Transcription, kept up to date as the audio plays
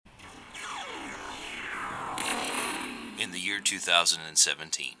In the year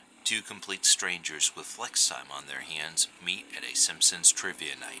 2017, two complete strangers with flex time on their hands meet at a Simpsons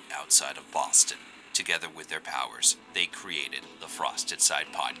trivia night outside of Boston. Together with their powers, they created the Frosted Side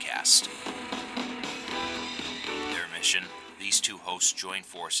podcast. Their mission? These two hosts join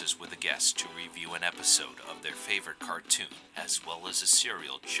forces with a guest to review an episode of their favorite cartoon, as well as a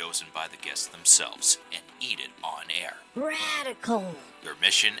cereal chosen by the guests themselves, and eat it on air. Radical. Your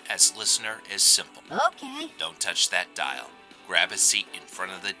mission as listener is simple. Okay. Don't touch that dial. Grab a seat in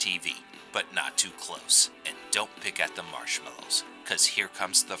front of the TV, but not too close. And don't pick at the marshmallows, because here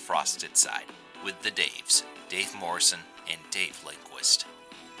comes the Frosted Side, with the Daves, Dave Morrison and Dave Lindquist.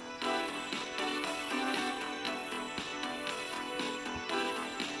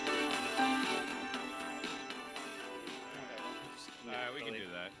 We can do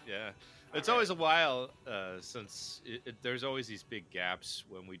that. Yeah, it's always a while since there's always these big gaps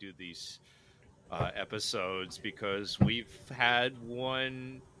when we do these episodes because we've had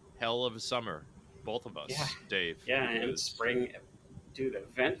one hell of a summer, both of us. Yeah. Dave. Yeah, and spring, dude,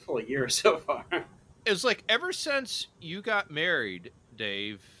 eventful year so far. It's like ever since you got married,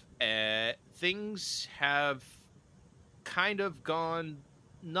 Dave, things have kind of gone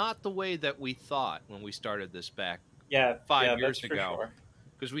not the way that we thought when we started this back. Yeah, 5 years ago.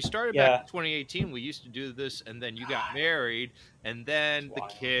 Because we started back in 2018, we used to do this, and then you got married, and then the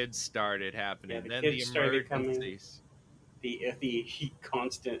kids started happening. Yeah, then kids started coming. emergencies. The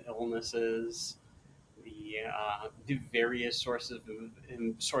constant illnesses, the various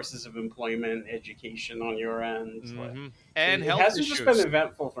sources of employment, education on your end, mm-hmm. And it health hasn't issues. just been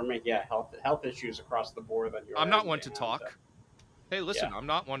eventful for me. Yeah, health issues across the board on your I'm end. not one to talk. Hey, listen, I'm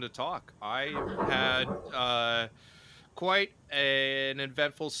not one to talk. I had quite an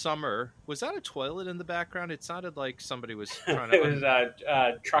eventful summer. Was that a toilet in the background? It sounded like somebody was trying to... It was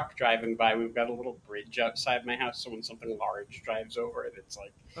a truck driving by. We've got a little bridge outside my house, so when something large drives over it, it's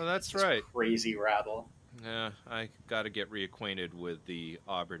like... Oh, that's right. Crazy rattle. Yeah, I got to get reacquainted with the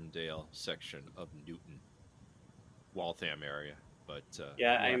Auburndale section of Newton, Waltham area. But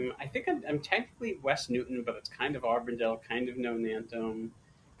I think I'm technically West Newton, but it's kind of Auburndale, kind of Nonantum,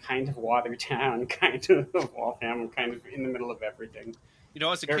 kind of Watertown, kind of Waltham, kind of in the middle of everything. You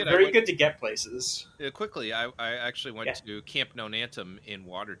know, as a kid, very good to get places. Quickly, I actually went to Camp Nonantum in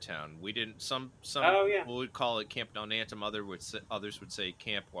Watertown. We didn't. Some people would call it Camp Nonantum. Others would say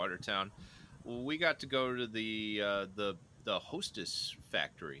Camp Watertown. We got to go to the Hostess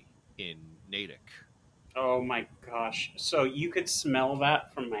factory in Natick. Oh my gosh! So you could smell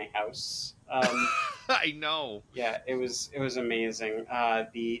that from my house. I know. Yeah, it was amazing.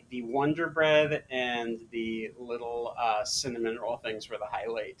 The Wonder Bread and the little cinnamon roll things were the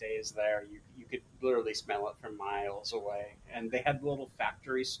highlight days there. You could literally smell it from miles away. And they had a little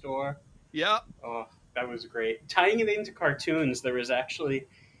factory store. Yeah. Oh, that was great. Tying it into cartoons, there was actually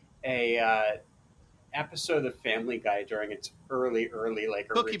a episode of Family Guy during its early like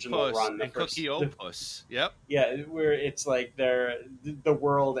Cookie original Puss run. And Cookie Opus. Yep. Yeah, where it's like the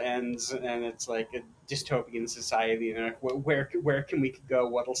world ends and it's like a dystopian society, and where can we go?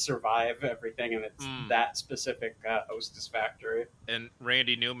 What'll survive everything? And it's that specific Hostess factory. And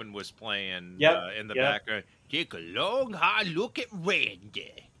Randy Newman was playing in the background. Take a long hard look at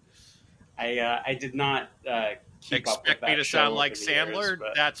Randy. I did not keep up with expect that me to show sound like over the Sandler. years,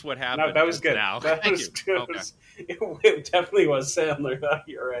 but... That's what happened. No, that was good. Now, that thank was you. good. Okay. It definitely was Sandler. Though.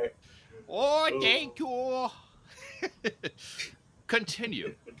 You're right. Oh, thank you.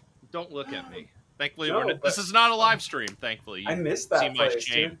 Continue. Don't look at me. Thankfully, this is not a live stream. Thankfully, I missed that place,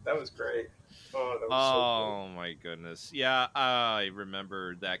 too. That was great. Oh, that was so cool. My goodness. Yeah, I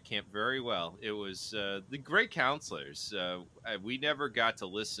remember that camp very well. It was the great counselors. We never got to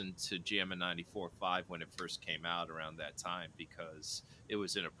listen to Jammin' 94.5 when it first came out around that time because it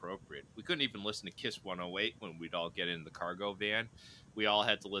was inappropriate. We couldn't even listen to Kiss 108 when we'd all get in the cargo van. We all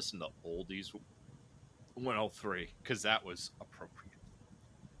had to listen to Oldies 103 because that was appropriate.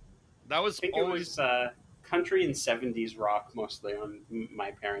 That was always... It was country and 70s rock mostly on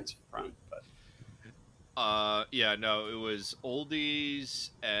my parents' front, but... it was oldies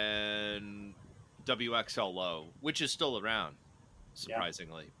and WXLO, which is still around,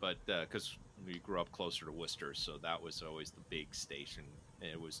 surprisingly, but because we grew up closer to Worcester, so that was always the big station.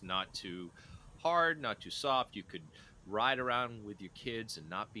 And it was not too hard, not too soft. You could ride around with your kids and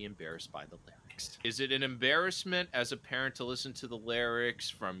not be embarrassed by the lyrics. Is it an embarrassment as a parent to listen to the lyrics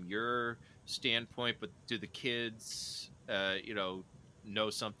from your standpoint, but do the kids, know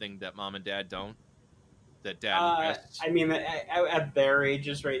something that mom and dad don't? That dad I mean, at their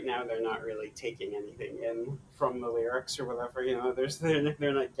ages right now, they're not really taking anything in from the lyrics or whatever.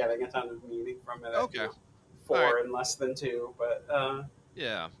 They're not getting a ton of meaning from it. Okay. All right. 4 and less than 2, but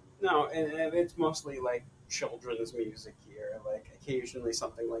Yeah. no, and it's mostly like children's music here. Like occasionally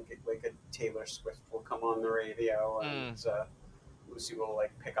something like a Taylor Swift will come on the radio, and Lucy will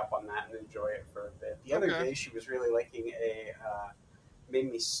like pick up on that and enjoy it for a bit. The other Okay. day, she was really liking made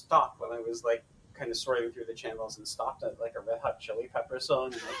me stop when I was like kind of sorting through the channels and stopped at like a Red Hot Chili Pepper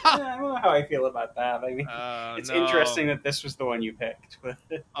song. And like, I don't know how I feel about that. I mean, it's No. interesting that this was the one you picked.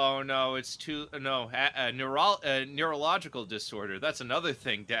 Oh no, it's too no neurological disorder. That's another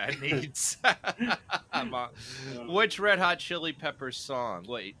thing Dad needs. Which Red Hot Chili Peppers song?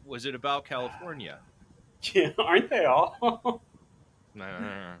 Wait, was it about California? Yeah, aren't they all?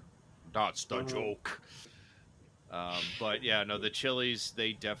 That's the joke. But yeah, no, the Chili's,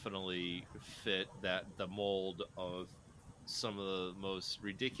 they definitely fit the mold of some of the most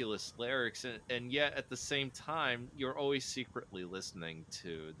ridiculous lyrics, and yet at the same time, you're always secretly listening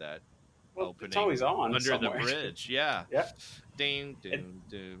to that opening. It's always on under somewhere. the bridge. Yeah. Yeah. Ding, ding,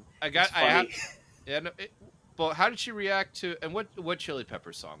 ding. But how did she react to? And what Chili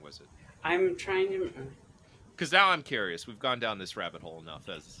Pepper song was it? I'm trying to. Because now I'm curious. We've gone down this rabbit hole enough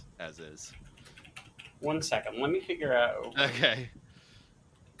as is. 1 second. Let me figure out. Okay.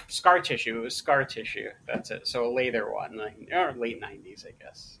 Scar Tissue. It was Scar Tissue. That's it. So a later one, or late 90s, I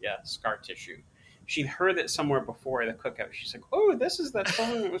guess. Yeah, Scar Tissue. She'd heard it somewhere before the cookout. She's like, "Oh, this is that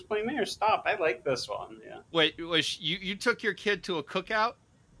song that was playing there. Stop! I like this one." Yeah. Wait, you took your kid to a cookout?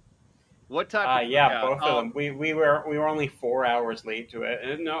 What type of yeah, cookout? both of them. We were only 4 hours late to it.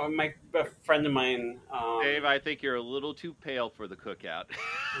 And no, a friend of mine. Dave, I think you're a little too pale for the cookout.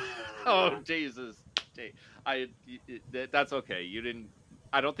 Oh Jesus, Dave, that's okay. You didn't.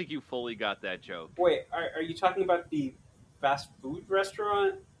 I don't think you fully got that joke. Wait, are you talking about the fast food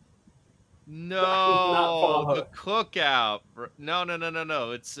restaurant? No, the cookout.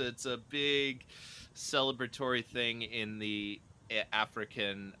 No. It's a big celebratory thing in the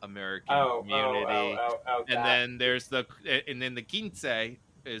African American community. And then there's the quince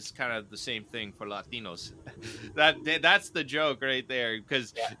is kind of the same thing for Latinos. That's the joke right there,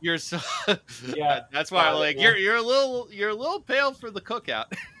 because you're so yeah. That's why I'm like you're a little pale for the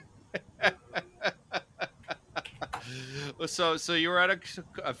cookout. So you were at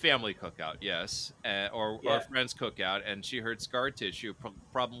a family cookout, yes, or a friend's cookout, and she heard Scar Tissue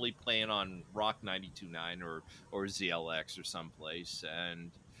probably playing on Rock 92.9 or ZLX or someplace, and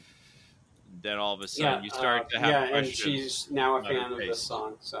then all of a sudden you start to have questions. And she's now a fan of this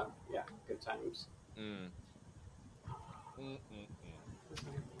song, so yeah, good times.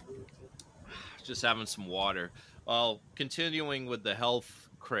 Just having some water. Well, continuing with the health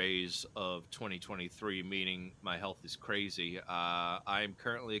craze of 2023, meaning my health is crazy. I'm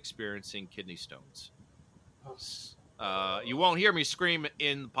currently experiencing kidney stones. You won't hear me scream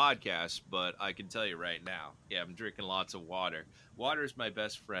in the podcast, but I can tell you right now, I'm drinking lots of water. Water is my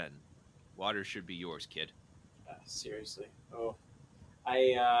best friend. Water should be yours, kid. Seriously. Oh,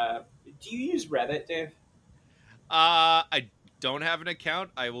 do you use Reddit, Dave? I don't have an account.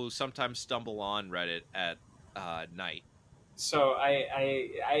 I will sometimes stumble on Reddit at night. So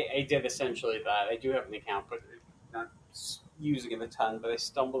I did essentially that. I do have an account, but not using it a ton. But I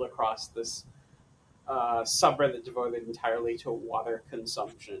stumbled across this subreddit devoted entirely to water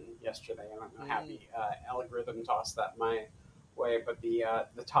consumption yesterday. I don't know how the algorithm tossed that my way, but the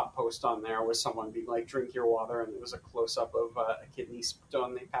top post on there was someone being like, "Drink your water," and it was a close up of a kidney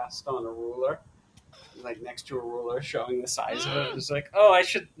stone they passed on a ruler, like next to a ruler showing the size of it. It was like, oh, I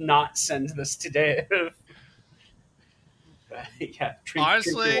should not send this to Dave. Drink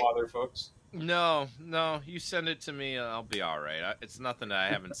your water, folks. No, you send it to me, I'll be all right. It's nothing that I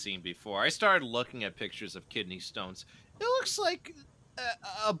haven't seen before. I started looking at pictures of kidney stones. It looks like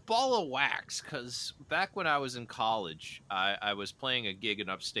a ball of wax, because back when I was in college, I was playing a gig in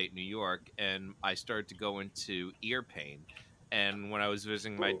upstate New York, and I started to go into ear pain. And when I was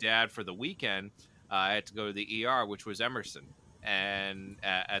visiting my dad for the weekend, I had to go to the ER, which was Emerson, and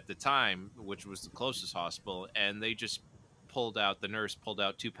at the time, which was the closest hospital, and they just the nurse pulled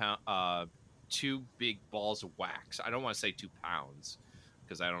out 2 big balls of wax. I don't want to say 2 pounds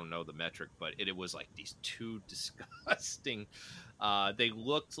because I don't know the metric, but it was like these 2 disgusting. They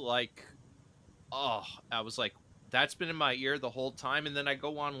looked like, I was like, that's been in my ear the whole time. And then I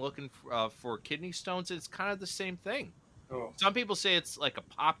go on looking for kidney stones. It's kind of the same thing. Oh. Some people say it's like a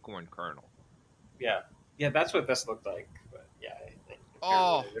popcorn kernel. Yeah, that's what this looked like. But yeah.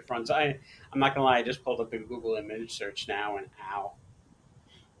 I'm not gonna lie. I just pulled up the Google image search now, and ow.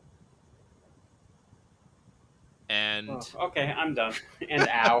 And okay, I'm done. And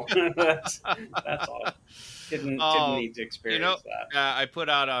ow. that's all. Didn't need to You know, experience that. I put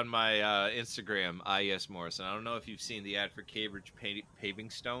out on my Instagram, yes, Morrison. I don't know if you've seen the ad for Cambridge paving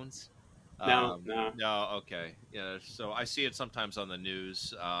stones. No, no. No, okay, yeah. So I see it sometimes on the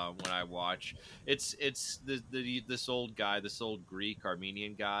news when I watch. It's this old guy, this old Greek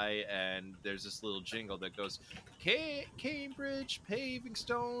Armenian guy, and there's this little jingle that goes, Cambridge paving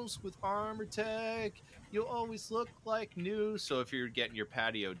stones with armor tech. You'll always look like new. So if you're getting your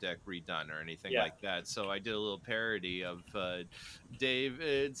patio deck redone or anything Yeah. like that. So I did a little parody of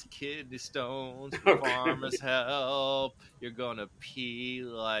David's kidney stones for Okay. farmers help. You're gonna pee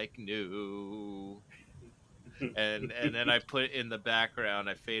like new. And then I put in the background,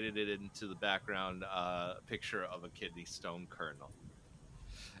 I faded it into the background a picture of a kidney stone kernel.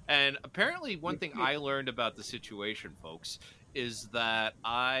 And apparently, one thing I learned about the situation, folks, is that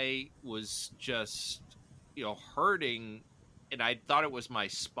I was just, hurting, and I thought it was my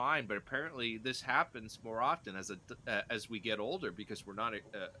spine. But apparently, this happens more often as we get older because we're not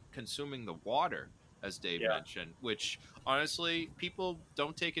consuming the water, as Dave mentioned. Which honestly, people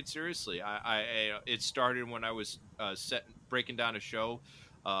don't take it seriously. It started when I was breaking down a show.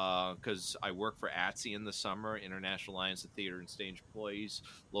 Because I work for ATSI in the summer, International Alliance of Theater and Stage Employees,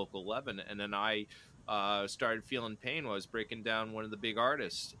 Local 11, and then I started feeling pain while I was breaking down one of the big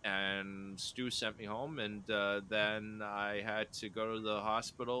artists, and Stu sent me home, and then I had to go to the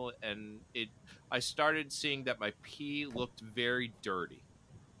hospital, and I started seeing that my pee looked very dirty.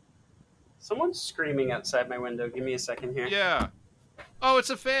 Someone's screaming outside my window. Give me a second here. Yeah. Oh, it's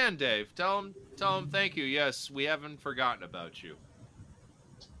a fan, Dave. Tell him thank you. Yes, we haven't forgotten about you.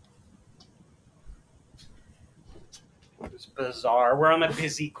 It's bizarre. We're on a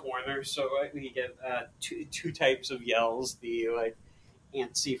busy corner, so we get two types of yells: the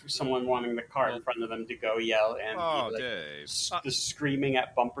antsy for someone wanting the car in front of them to go yell, and Dave, the screaming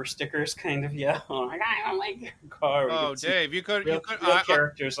at bumper stickers kind of yell. Like, I don't like your car. Dave, you could real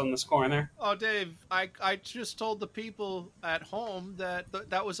characters on this corner. Oh, Dave, I just told the people at home that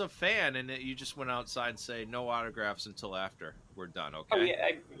that was a fan, and that you just went outside and say no autographs until after we're done. Okay. Oh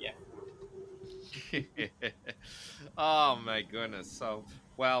yeah, yeah. Oh my goodness. So,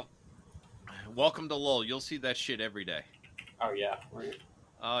 well, welcome to Lowell. You'll see that shit every day. Oh yeah. Right.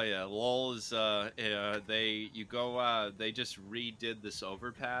 Oh yeah, Lowell is they just redid this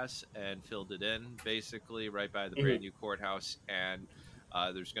overpass and filled it in basically right by the brand new courthouse, and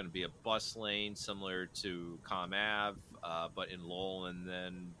there's going to be a bus lane similar to Com Ave, but in Lowell, and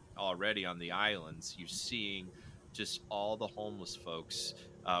then already on the islands you're seeing just all the homeless folks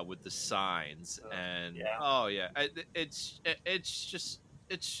with the signs, and it's just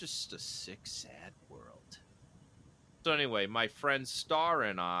a sick, sad world. So anyway, my friend Star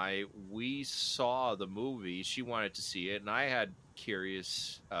and we saw the movie. She wanted to see it, and I had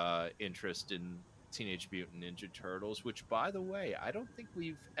curious interest in Teenage Mutant Ninja Turtles, which, by the way, I don't think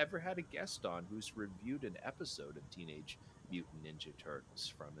we've ever had a guest on who's reviewed an episode of Teenage Mutant Ninja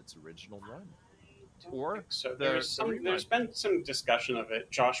Turtles from its original run. So there's been some discussion of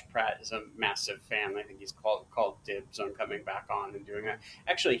it. Josh Pratt is a massive fan. I think he's called dibs on coming back on and doing it.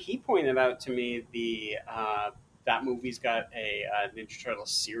 Actually, he pointed out to me that movie's got a Ninja Turtle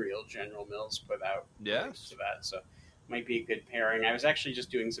cereal General Mills put out. Yes. To that, so might be a good pairing. I was actually just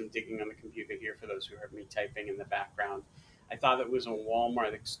doing some digging on the computer here for those who heard me typing in the background. I thought it was a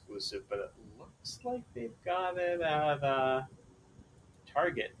Walmart exclusive, but it looks like they've got it at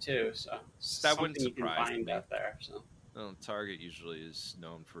Target too, so that wouldn't you can surprise find me. Out there. So Target usually is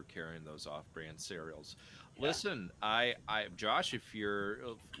known for carrying those off-brand cereals. Yeah. Listen, Josh, if you're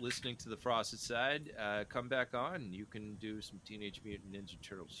listening to the Frosted Side, come back on. You can do some Teenage Mutant Ninja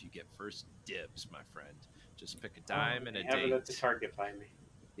Turtles. You get first dibs, my friend. Just pick a dime and a date. Have it at the Target by me.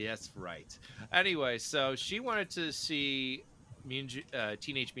 Yes, right. Anyway, so she wanted to see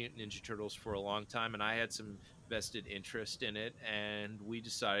Teenage Mutant Ninja Turtles for a long time, and I had some vested interest in it, and we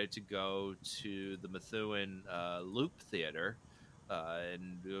decided to go to the Methuen Loop Theater,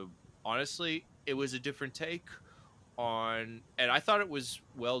 and honestly, it was a different take on, and I thought it was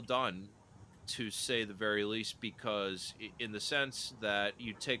well done, to say the very least, because in the sense that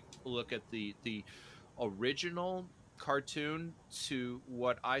you take a look at the original cartoon to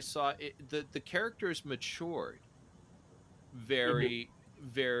what I saw, the characters matured very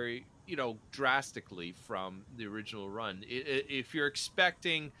very drastically from the original run. If you're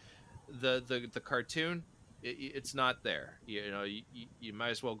expecting the cartoon, it's not there. You might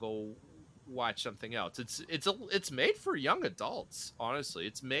as well go watch something else. It's made for young adults. Honestly,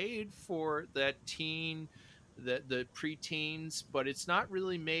 it's made for that teen, the preteens, but it's not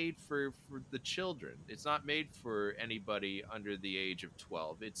really made for the children. It's not made for anybody under the age of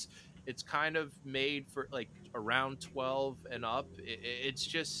 12. It's kind of made for, like, around 12 and up. It's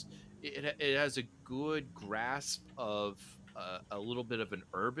just it has a good grasp of a little bit of an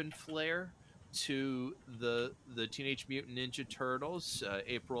urban flair to the Teenage Mutant Ninja Turtles.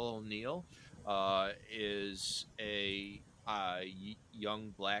 April O'Neil is a young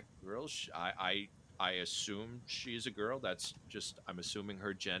black girl. I assume she's a girl. That's just I'm assuming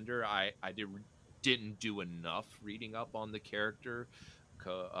her gender. I didn't do enough reading up on the character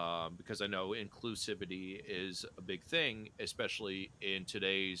because I know inclusivity is a big thing, especially in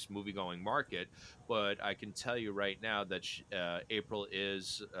today's movie going market. But I can tell you right now that April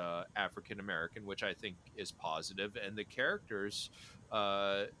is African American, which I think is positive, and the characters.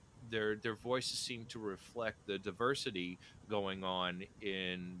 Their voices seem to reflect the diversity going on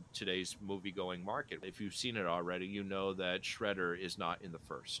in today's movie going market. If you've seen it already, you know that Shredder is not in the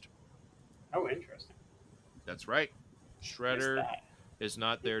first. Oh, interesting. That's right. Missed Shredder that. is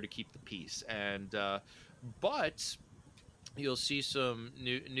not there to keep the peace, and but you'll see some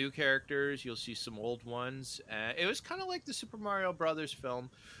new characters. You'll see some old ones. It was kind of like the Super Mario Brothers film,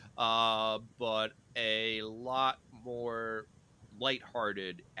 but a lot more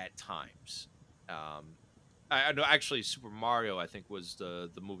lighthearted at times. I know actually Super Mario I think was the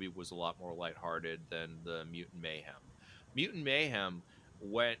movie was a lot more lighthearted than the Mutant Mayhem. Mutant Mayhem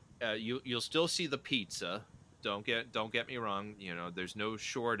went you'll still see the pizza. Don't get me wrong. You know there's no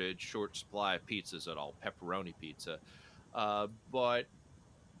short supply of pizzas at all. Pepperoni pizza, but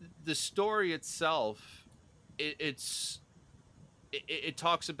the story itself, it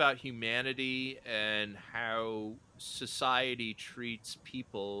talks about humanity and how society treats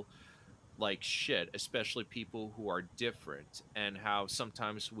people like shit, especially people who are different, and how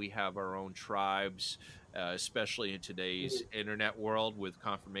sometimes we have our own tribes, especially in today's internet world with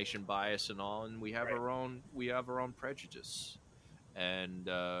confirmation bias and all, and we have Right. our own prejudice and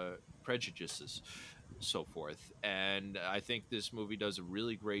prejudices, so forth. And I think this movie does a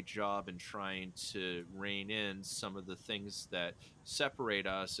really great job in trying to rein in some of the things that separate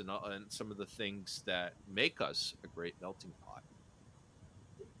us and some of the things that make us a great melting pot.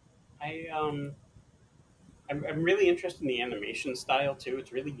 I I'm really interested in the animation style too.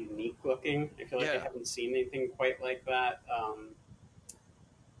 It's really unique looking. I feel like I Yeah. haven't seen anything quite like that.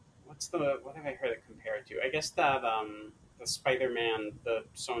 What have I heard it compared to? I guess that the Spider-Man, the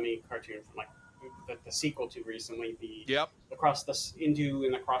Sony cartoon from like the sequel to recently, the Yep. across the into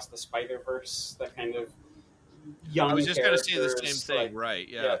and across the Spider Verse, that kind of I young was just going to say the same characters, thing, like right?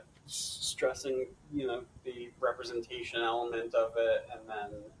 yeah, Yeah. stressing the representation element of it, and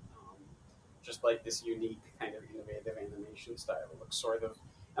then just like this unique kind of innovative animation style. It looks sort of.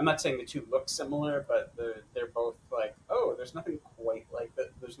 I'm not saying the two look similar, but they're both like, oh, there's nothing quite like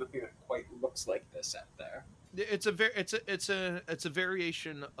that. There's nothing that quite looks like this out there. It's a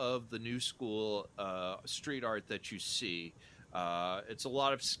variation of the new school street art that you see. It's a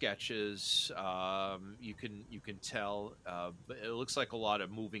lot of sketches. You can tell, but it looks like a lot of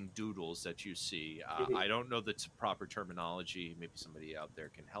moving doodles that you see. Mhm. I don't know the proper terminology. Maybe somebody out there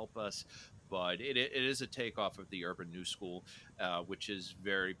can help us. But it is a takeoff of the urban new school, which is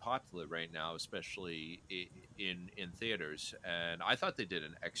very popular right now, especially in theaters. And I thought they did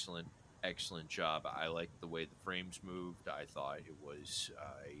an excellent job. I liked the way the frames moved. I thought it was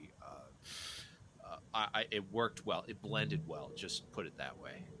it worked well. It blended well. Just put it that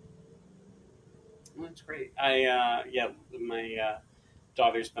way. Well, that's great. My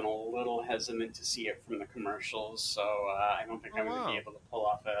daughter's been a little hesitant to see it from the commercials, so I don't think Oh I'm going to be wow! able to pull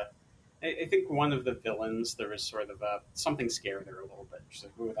off a. I think one of the villains, there was sort of something scared her a little bit. She's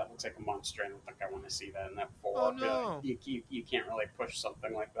like, "Ooh, that looks like a monster. I don't think I want to see that in that Oh form." no! You can't really push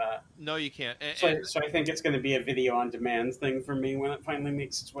something like that. No, you can't. So I think it's going to be a video on demand thing for me when it finally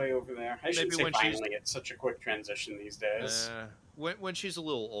makes its way over there. I shouldn't Maybe say when she's finally. It's such a quick transition these days. when she's a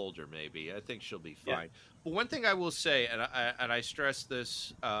little older, maybe I think she'll be Yeah. fine. But one thing I will say, and I stress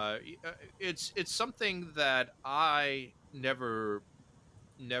this, it's something that I never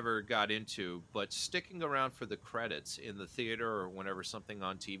got into, but sticking around for the credits in the theater or whenever something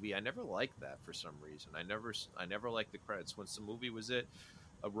on TV, I never liked that for some reason. I never liked the credits. Once the movie was a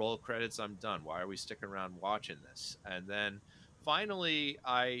roll of credits, I'm done. Why are we sticking around watching this? And then finally,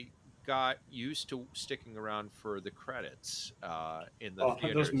 I got used to sticking around for the credits in the Well, those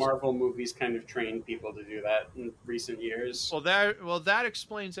theaters. Marvel movies kind of trained people to do that in recent years. That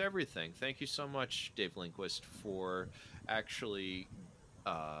explains everything. Thank you so much, Dave Lindquist, for actually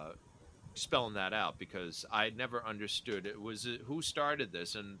uh, spelling that out because I never understood it was who started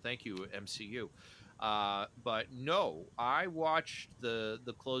this, and thank you MCU. But no, I watched the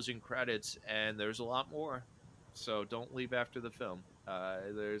closing credits, and there's a lot more. So don't leave after the film.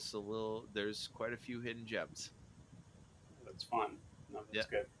 There's quite a few hidden gems. That's fun. No, Yeah. that's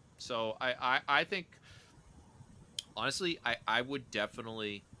good. So I think honestly, I would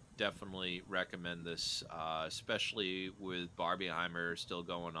definitely recommend this, especially with Barbieheimer still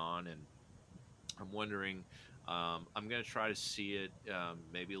going on, and I'm wondering. I'm gonna try to see it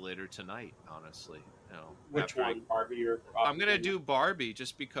maybe later tonight. Honestly, Which after one, Barbie or I'm gonna Oppenheimer? do Barbie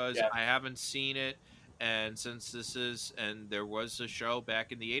just because Yeah. I haven't seen it, and and there was a show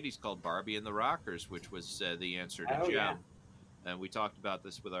back in the '80s called Barbie and the Rockers, which was the answer to Oh yeah. Gem, and we talked about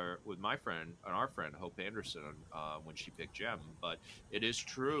this with my friend and our friend Hope Anderson when she picked Gem. But it is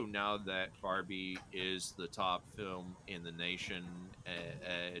true now that Barbie is the top film in the nation,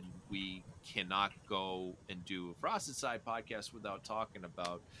 and we cannot go and do a Frosted Side podcast without talking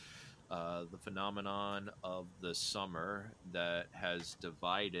about the phenomenon of the summer that has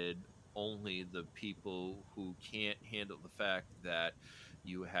divided only the people who can't handle the fact that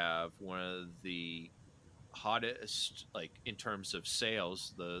you have one of the hottest, like in terms of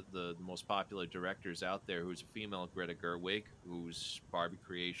sales, the most popular directors out there, who's a female, Greta Gerwig, whose Barbie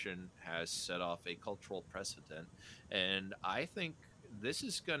creation has set off a cultural precedent. And I think this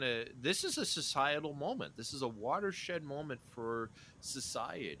is a societal moment. This is a watershed moment for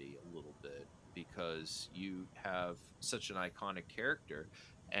society a little bit, because you have such an iconic character,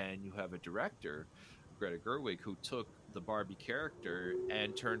 and you have a director, Greta Gerwig, who took the Barbie character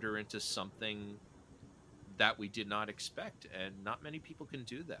and turned her into something that we did not expect, and not many people can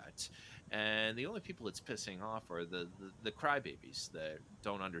do that. And the only people it's pissing off are the crybabies that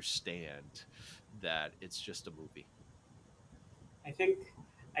don't understand that it's just a movie. I think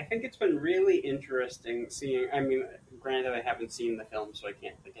I think it's been really interesting seeing. I mean, granted, I haven't seen the film, so I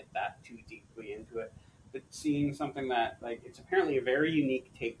can't get that too deeply into it. But seeing something that like it's apparently a very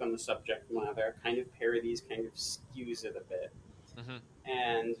unique take on the subject matter, kind of parodies, kind of skews it a bit. Mm-hmm.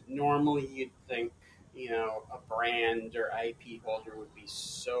 And normally you'd think, a brand or IP holder would be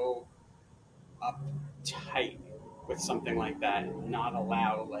so uptight with something like that and not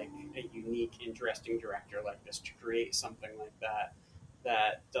allow like a unique, interesting director like this to create something like that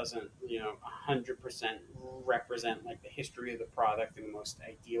that doesn't 100% represent like the history of the product in the most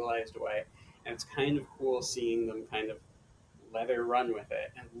idealized way. And it's kind of cool seeing them kind of let her run with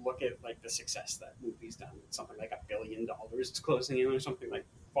it and look at like the success that movie's done. It's something like $1 billion it's closing in, or something like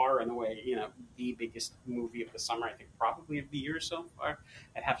far and away, the biggest movie of the summer, I think probably of the year so far.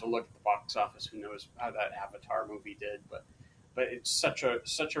 I'd have to look at the box office. Who knows how that Avatar movie did, but it's such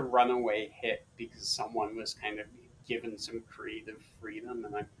a runaway hit because someone was kind of given some creative freedom.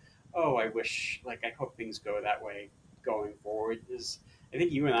 And I wish, like, I hope things go that way going forward. Is I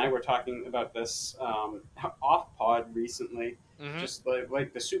think you and I were talking about this off pod recently. Mm-hmm. Just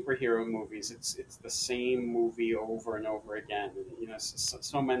like the superhero movies, it's the same movie over and over again, and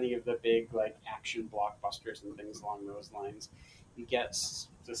so many of the big like action blockbusters and things along those lines, you get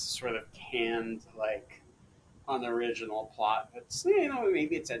this sort of canned like unoriginal plot. That's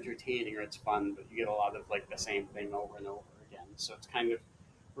maybe it's entertaining or it's fun, but you get a lot of like the same thing over and over again. So it's kind of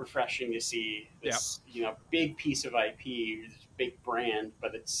refreshing to see this big piece of IP, this big brand,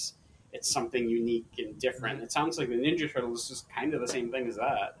 but it's something unique and different. Mm-hmm. It sounds like the Ninja Turtles is kind of the same thing as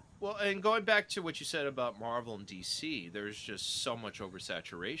that. Well, and going back to what you said about Marvel and DC, there's just so much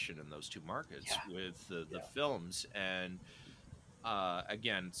oversaturation in those two markets with the films. And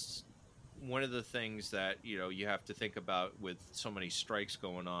again, one of the things that you have to think about with so many strikes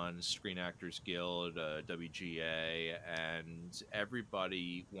going on, Screen Actors Guild, WGA, and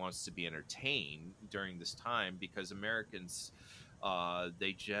everybody wants to be entertained during this time, because Americans,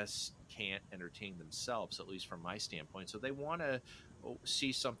 they just can't entertain themselves, at least from my standpoint. So they want to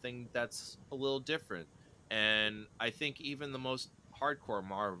see something that's a little different. And I think even the most hardcore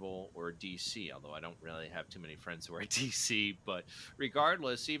Marvel or DC, although I don't really have too many friends who are DC, but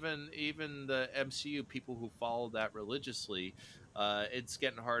regardless, even the MCU, people who follow that religiously, it's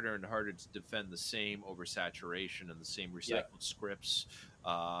getting harder and harder to defend the same oversaturation and the same recycled scripts.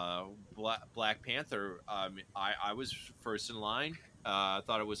 Black Panther, I was first in line. I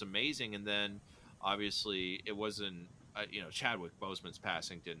thought it was amazing, and then obviously it wasn't. Chadwick Boseman's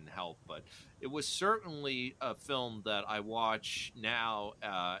passing didn't help, but it was certainly a film that I watch now,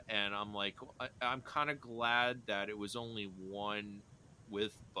 and I'm like, I'm kind of glad that it was only one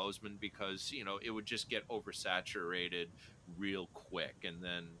with Boseman, because it would just get oversaturated real quick, and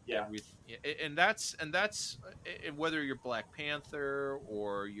then and that's whether you're Black Panther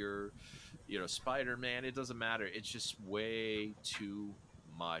or you're Spider-Man, it doesn't matter. It's just way too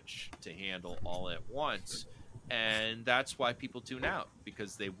much to handle all at once. And that's why people tune out,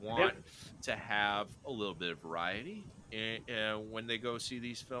 because they want to have a little bit of variety, when they go see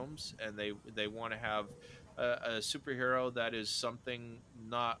these films, and they want to have a superhero that is something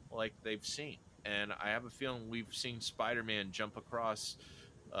not like they've seen. And I have a feeling we've seen Spider-Man jump across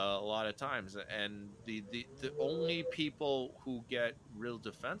a lot of times, and the only people who get real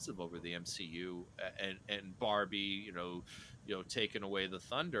defensive over the MCU and Barbie, taking away the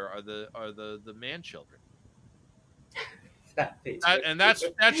thunder are the man children. And that's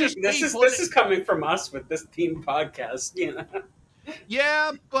just this is coming from us with this theme podcast,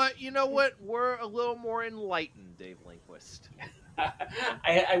 Yeah, but you know what? We're a little more enlightened, Dave Lindquist.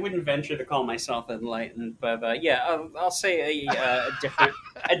 I wouldn't venture to call myself enlightened, but I'll say a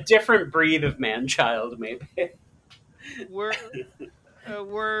different breed of man child, maybe. We're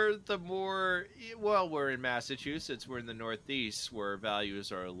the more we're in Massachusetts. We're in the Northeast, where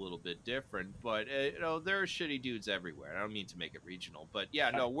values are a little bit different. But there are shitty dudes everywhere. I don't mean to make it regional, but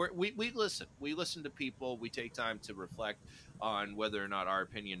we listen. We listen to people. We take time to reflect on whether or not our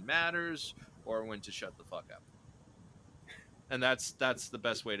opinion matters or when to shut the fuck up. And that's the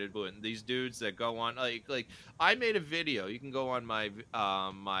best way to do it. And these dudes that go on like I made a video. You can go on my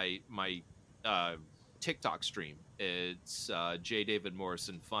my TikTok stream. It's J. David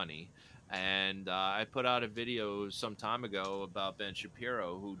Morrison Funny, and I put out a video some time ago about Ben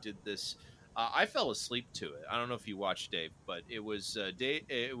Shapiro, who did this. I fell asleep to it. I don't know if you watched, Dave, but it was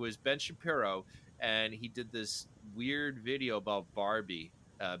it was Ben Shapiro, and he did this weird video about Barbie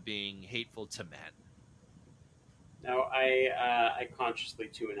being hateful to men. No, I consciously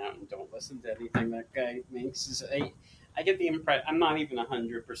tune out and don't listen to anything that guy makes. I get the impression I'm not even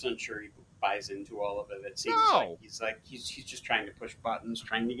 100% sure he buys into all of it. It seems like he's just trying to push buttons,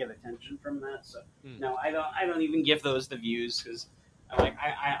 trying to get attention from that. So no, I don't even give those the views, because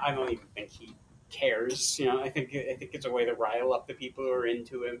I don't even think he cares. I think it's a way to rile up the people who are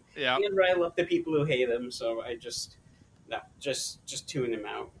into him, and rile up the people who hate him. So I just tune him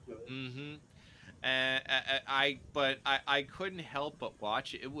out. Mm-hmm. I couldn't help but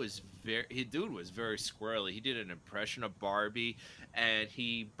watch it. It was dude was very squirrely. He did an impression of Barbie, and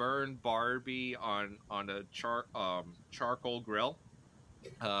he burned Barbie on a charcoal grill,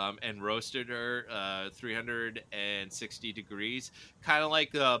 and roasted her 360 degrees, kind of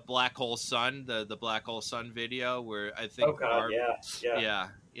like the Black Hole Sun, the Black Hole Sun video, where I think Barbie,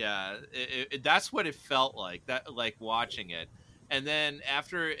 yeah. That's what it felt like. That, like, watching it. And then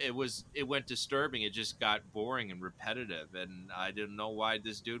after it went disturbing, it just got boring and repetitive. And I didn't know why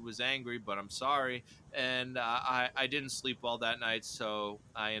this dude was angry, but I'm sorry. And I didn't sleep well that night, so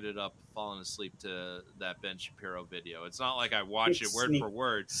I ended up falling asleep to that Ben Shapiro video. It's not like I watch it word for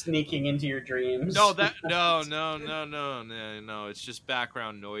word. Sneaking into your dreams. No. It's just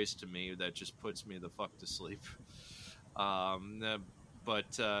background noise to me that just puts me the fuck to sleep.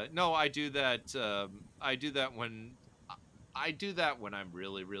 But no, I do that. I do that when I'm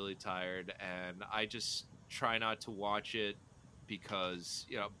really, really tired, and I just try not to watch it because,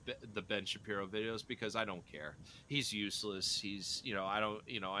 the Ben Shapiro videos, because I don't care. He's useless. He's, I know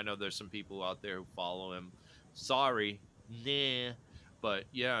there's some people out there who follow him. Sorry. Nah. But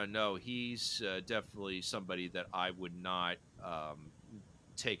yeah, no, he's definitely somebody that I would not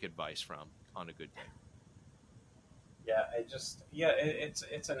take advice from on a good day. Yeah,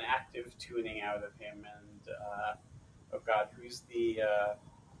 it's an active tuning out of him, and oh God, who's the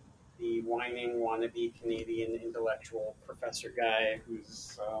whining wannabe Canadian intellectual professor guy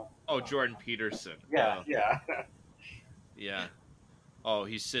who's Jordan Peterson. Yeah. Yeah. Oh,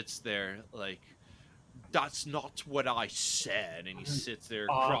 he sits there like, that's not what I said, and he sits there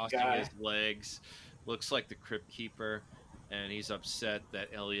crossing his legs, looks like the Crypt Keeper, and he's upset that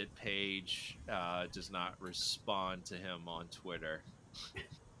Elliot Page does not respond to him on Twitter.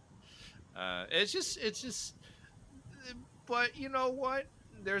 It's just. But you know what?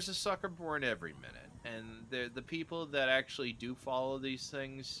 There's a sucker born every minute, and the people that actually do follow these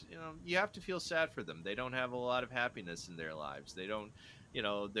things, you have to feel sad for them. They don't have a lot of happiness in their lives. They don't,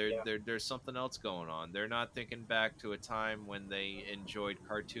 there's something else going on. They're not thinking back to a time when they enjoyed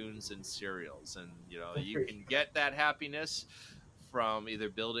cartoons and cereals, and you can get that happiness from either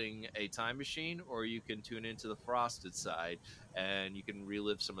building a time machine, or you can tune into the Frosted side and you can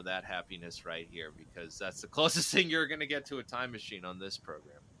relive some of that happiness right here, because that's the closest thing you're going to get to a time machine on this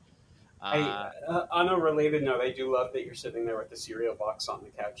program. On a related note, I do love that you're sitting there with the cereal box on the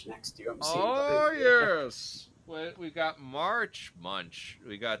couch next to you. Yes. We got March Munch.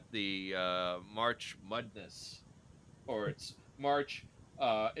 We got the March Mudness, or it's March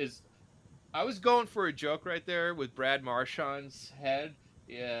is. I was going for a joke right there with Brad Marchand's head.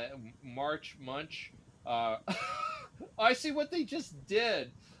 Yeah, March Munch. I see what they just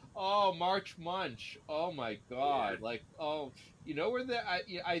did. Oh, March Munch. Oh my Yeah. God. Like, oh, you know where the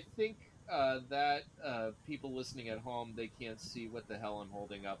I think that people listening at home, they can't see what the hell I'm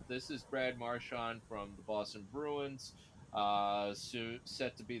holding up. This is Brad Marchand from the Boston Bruins, soon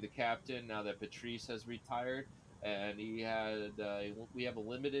set to be the captain now that Patrice has retired, and he had we have a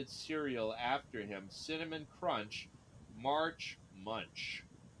limited cereal after him, Cinnamon Crunch, March Munch.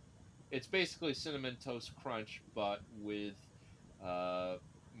 It's basically cinnamon toast crunch, but with uh,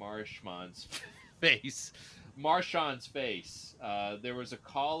 Marshman's face. Marchand's face. There was a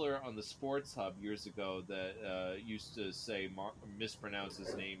caller on the Sports Hub years ago that used to say mispronounce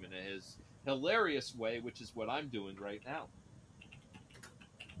his name in his hilarious way, which is what I'm doing right now.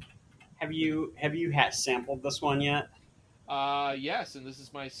 Have you sampled this one yet? Yes, and this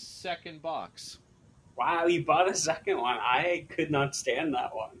is my second box. Wow, you bought a second one. I could not stand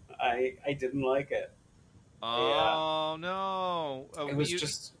that one. I didn't like it. Yeah, Oh no! it was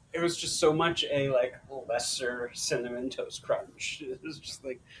just so much a like lesser cinnamon toast crunch. It was just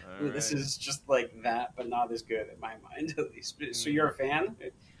like, All ooh, this right. is just like that, but not as good in my mind at least. So Mm. you're a fan?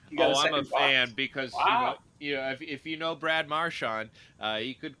 You got a Oh, I'm a second box? fan because Wow. if you know Brad Marchand,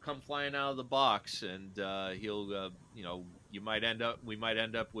 he could come flying out of the box, and he'll we might end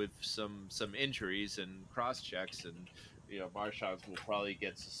up with some injuries and cross checks, and Marchand will probably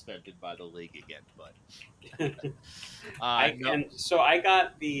get suspended by the league again. But no, I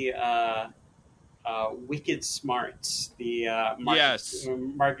got the Wicked Smarts, the yes,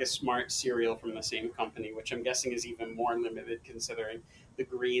 Marcus Smart cereal from the same company, which I'm guessing is even more limited considering the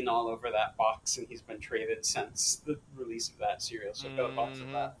green all over that box, and he's been traded since the release of that cereal. So I've got a box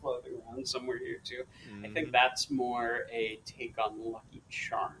of that floating around somewhere here too. I think that's more a take on Lucky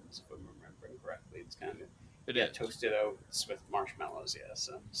Charms, if I'm remembering correctly. It's kind of it is. toasted oats with marshmallows. Yeah,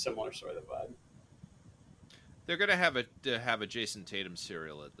 so similar sort of vibe. They're gonna have a Jason Tatum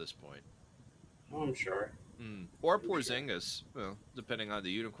cereal at this point. Oh, I'm sure. Or I'm sure. Porzingis, well, depending on how the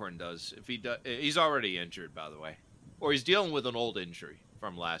unicorn does. If he does, he's already injured, by the way, or he's dealing with an old injury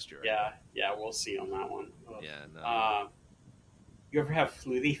from last year. Yeah, we'll see on that one. Yeah. No. You ever have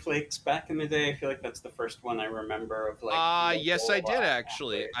Flutie Flakes back in the day? I feel like that's the first one I remember of like. Yes, I local, did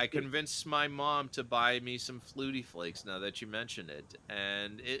actually. athlete. I convinced my mom to buy me some Flutie Flakes. Now that you mention it,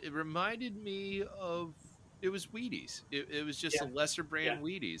 and it reminded me of it was Wheaties. It was just Yeah, a lesser brand yeah,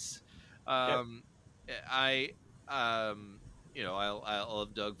 Wheaties. yep. Um, I I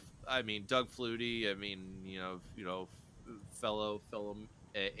love Doug. I mean Doug Flutie. I mean fellow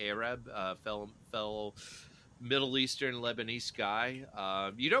Arab, fellow Middle Eastern Lebanese guy.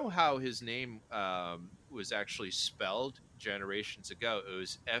 You know how his name was actually spelled generations ago? It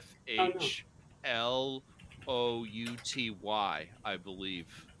was Oh no. FHLOUTY, I believe.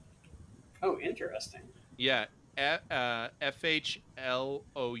 Oh, interesting. Yeah,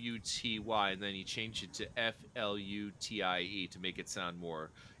 FHLOUTY, and then he changed it to FLUTIE to make it sound more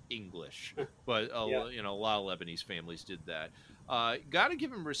English. But Yeah. a lot of Lebanese families did that. Got to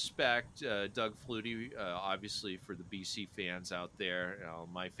give him respect, Doug Flutie, obviously for the BC fans out there.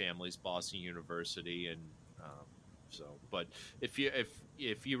 My family's Boston University, and But if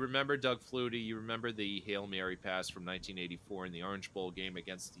you remember Doug Flutie, you remember the Hail Mary pass from 1984 in the Orange Bowl game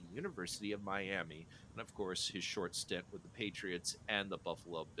against the University of Miami, and of course his short stint with the Patriots and the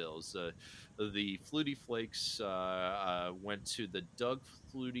Buffalo Bills. The Flutie Flakes went to the Doug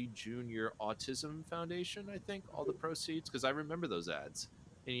Flutie Jr. Autism Foundation, I think, all the proceeds, because I remember those ads.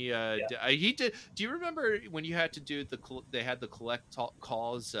 And Yeah. he did. Do you remember when you had to do they had the collect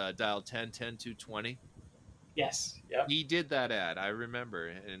calls, dial 10 10 220? Yes. Yep. He did that ad. I remember,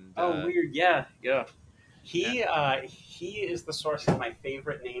 and Oh, weird. Yeah. Yeah. He is the source of my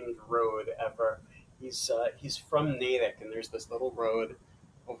favorite named road ever. He's from Natick, and there's this little road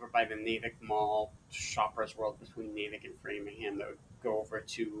over by the Natick Mall, Shoppers World between Natick and Framingham that would go over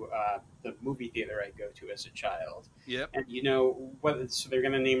to the movie theater I go to as a child. yep. And so they're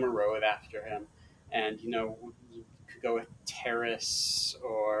going to name a road after him, and you could go with terrace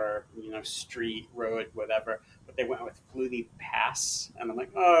or street, road, whatever. But they went with Flutie Pass, and I'm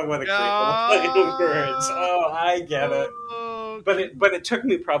like, oh, what a great little play on words. Oh, I get it. But it took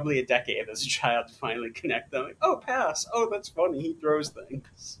me probably a decade as a child to finally connect them. Like, oh, pass. Oh, that's funny. He throws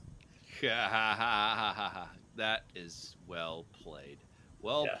things. That is well played.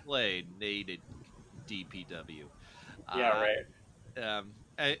 Well Yeah. played, native DPW. Yeah. Uh,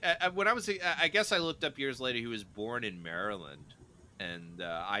 Right. when I guess I looked up years later. He was born in Maryland, and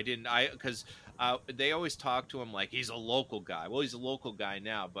I didn't. Because they always talk to him like he's a local guy. Well, he's a local guy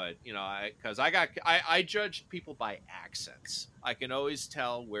now, but I judge people by accents. I can always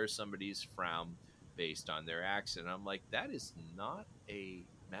tell where somebody's from based on their accent. I'm like, that is not a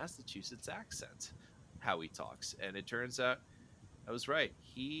Massachusetts accent, how he talks. And it turns out I was right.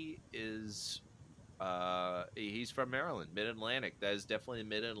 He's from Maryland, Mid-Atlantic. That is definitely a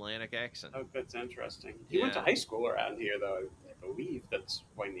Mid-Atlantic accent. Oh, that's interesting. He went to high school around here, though. I believe that's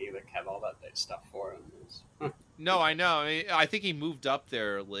why Natick had all that stuff for him. No, I know. I think he moved up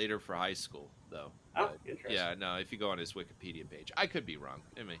there later for high school, though. Oh, interesting. Yeah, no, if you go on his Wikipedia page. I could be wrong.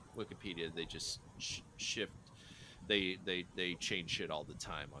 I mean, Wikipedia, they just shift. They change shit all the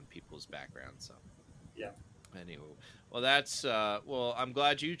time on people's backgrounds, so. Yeah. Anyway, well, that's well. I'm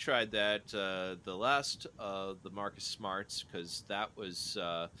glad you tried that. The last, the Marcus Smarts, because that was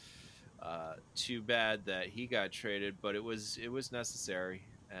too bad that he got traded, but it was necessary.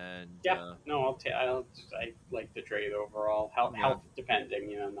 And yeah, no, I like the trade overall. Health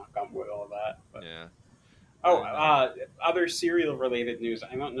depending, knock on wood, all that. But. Yeah. Oh, other cereal related news.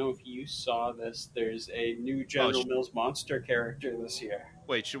 I don't know if you saw this. There's a new General Mills Monster character this year.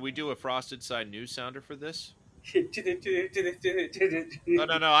 Wait, should we do a Frosted Side news sounder for this? No,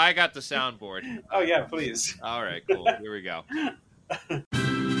 I got the soundboard. Oh, yeah, please. All right, cool. Here we go.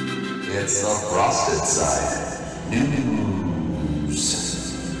 It's the Frosted Side news.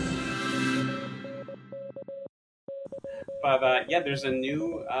 But, yeah, there's a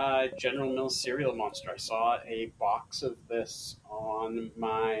new General Mills cereal monster. I saw a box of this on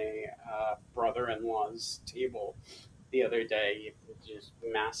my brother-in-law's table the other day. Just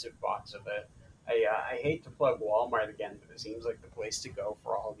massive box of it. I hate to plug Walmart again, but it seems like the place to go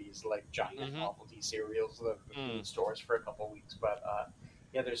for all these like giant novelty cereals that have been in stores for a couple weeks. But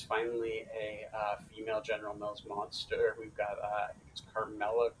yeah, there's finally a female General Mills monster. We've got I think it's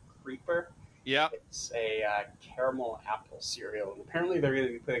Carmela Creeper. Yeah, it's a caramel apple cereal, and apparently they're going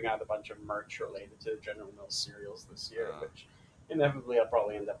to be putting out a bunch of merch related to the General Mills cereals this year, which inevitably I'll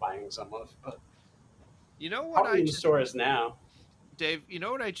probably end up buying some of. But you know what? Probably in stores now. Dave, you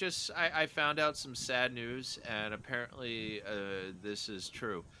know what I found out some sad news, and apparently this is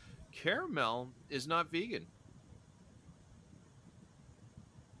true. Caramel is not vegan.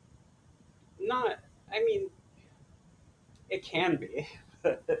 I mean, it can be.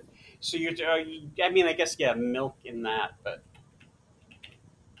 So I mean, I guess, yeah, milk in that, but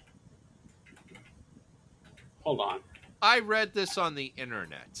hold on. I read this on the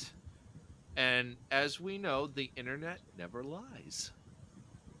internet. And as we know, the internet never lies.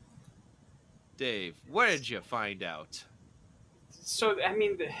 Dave, what did you find out? So, I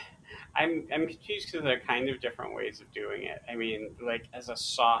mean, I'm confused because there are kind of different ways of doing it. I mean, like, as a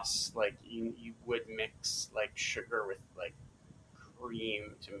sauce, like, you would mix, like, sugar with, like,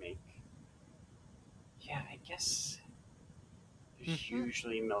 cream to make... Yeah, I guess there's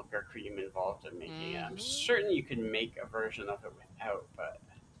usually milk or cream involved in making it. I'm certain you can make a version of it without, but...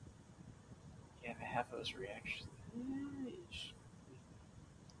 Yeah, they have those reactions.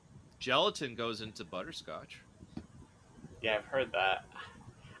 Gelatin goes into butterscotch. Yeah, I've heard that.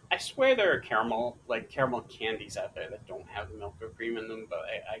 I swear there are caramel candies out there that don't have milk or cream in them, but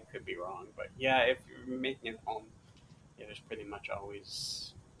I could be wrong. But yeah, if you're making it home, yeah, there's pretty much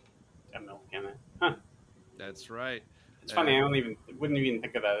always a milk in it. Huh. That's right. It's funny. I wouldn't even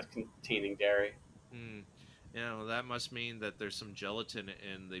think of that as containing dairy. Yeah, well, that must mean that there's some gelatin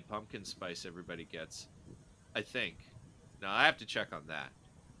in the pumpkin spice everybody gets. I think. Now, I have to check on that.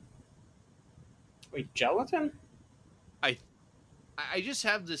 Wait, gelatin? I just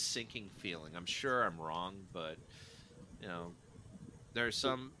have this sinking feeling. I'm sure I'm wrong, but, there's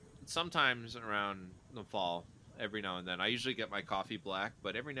sometimes around the fall, every now and then. I usually get my coffee black,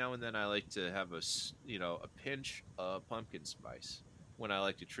 but every now and then I like to have a pinch of pumpkin spice when I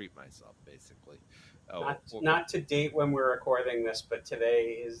like to treat myself, basically. Not to date when we're recording this, but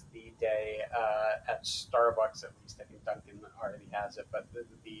today is the day at Starbucks, at least. I think Dunkin' already has it, but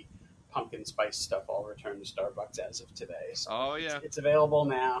the pumpkin spice stuff all returned to Starbucks as of today. So it's available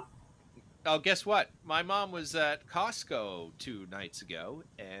now. Oh, guess what? My mom was at Costco 2 nights ago,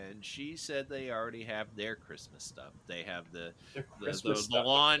 and she said they already have their Christmas stuff. They have the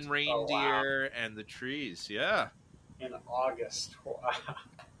lawn reindeer and the trees. Yeah. In August. Wow.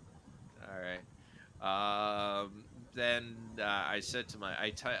 All right. Then I said to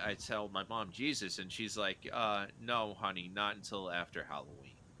I tell my mom Jesus, and she's like, no, honey, not until after Halloween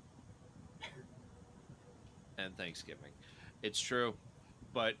and Thanksgiving. It's true,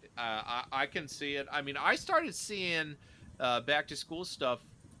 but I can see it. I mean, I started seeing back to school stuff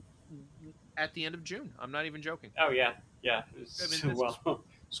at the end of June. I'm not even joking. Oh yeah.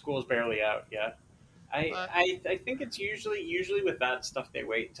 School's barely out. Yeah. I think it's usually with that stuff they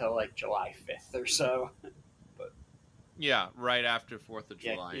wait till like July 5th or so. But Yeah, right after 4th of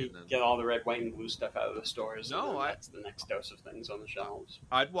Yeah, July. you And then, get all the red, white, and blue stuff out of the stores. No, and then that's the next dose of things on the shelves.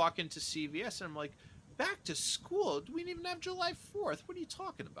 I'd walk into CVS and I'm like, back to school? We didn't even have July 4th. What are you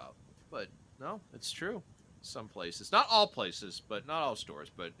talking about? But no, it's true. Some places, not all places, but not all stores.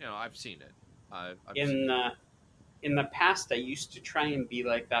 But I've seen it. I've seen it. In the past, I used to try and be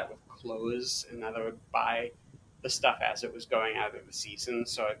like that with clothes, and I would buy the stuff as it was going out of the season.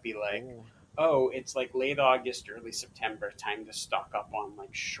 So I'd be like, oh, it's like late August, early September, time to stock up on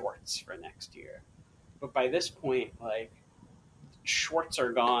like shorts for next year. But by this point, like shorts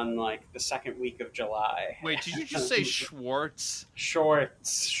are gone like the second week of July. Wait, did you just say Schwartz?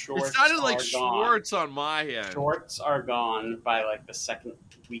 Shorts It sounded like are Schwartz gone. on my end. Shorts are gone by like the second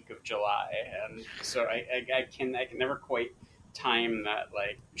week of July, and so I can never quite time that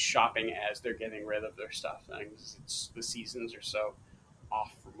like shopping as they're getting rid of their stuff. It's the seasons are so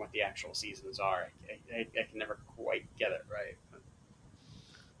off from what the actual seasons are. I can never quite get it right.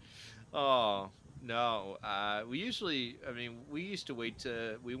 Oh no, we used to wait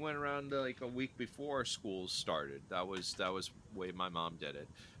we went around like a week before school started. That was the way my mom did it,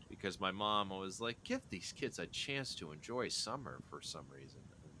 because my mom was like, give these kids a chance to enjoy summer for some reason.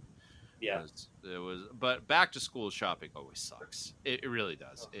 Yeah, but back to school shopping always sucks. It really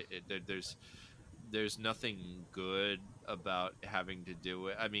does. There's nothing good about having to do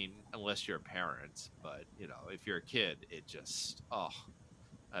it. I mean, unless you're a parent, but if you're a kid, it just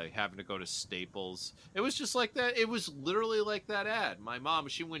having to go to Staples. It was just like that. It was literally like that ad. My mom,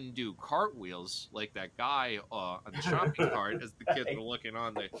 she wouldn't do cartwheels like that guy on the shopping cart as the kids were looking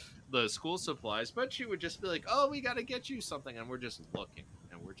on the school supplies, but she would just be like, oh, we got to get you something. And we're just looking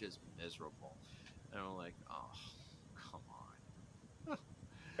and we're just miserable. And I'm like, oh, come on.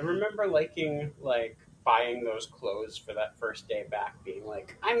 I remember liking like buying those clothes for that first day back, being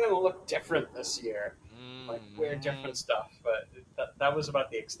like, I'm going to look different this year. Like wear different stuff, but that was about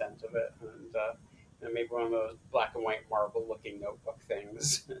the extent of it. And maybe one of those black and white marble looking notebook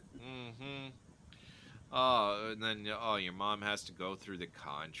things. Mm-hmm. Oh, and then your mom has to go through the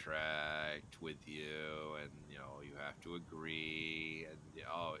contract with you, and you have to agree, and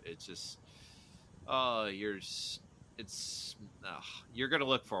it's just you're gonna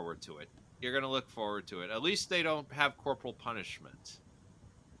look forward to it. You're gonna look forward to it. At least they don't have corporal punishment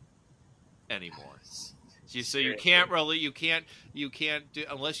anymore. So you can't do,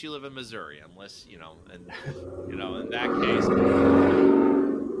 unless you live in Missouri, unless in that case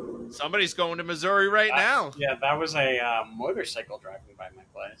somebody's going to Missouri right now. Yeah, that was a motorcycle driving by my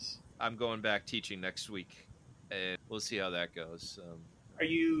place. I'm going back teaching next week, and we'll see how that goes. Are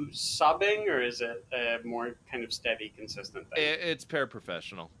you subbing, or is it a more kind of steady, consistent thing? It's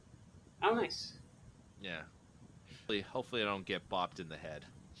paraprofessional. Oh, nice. Yeah. Hopefully I don't get bopped in the head.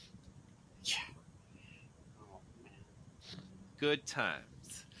 Yeah. Oh man. Good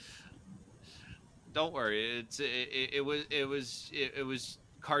times. Don't worry. It was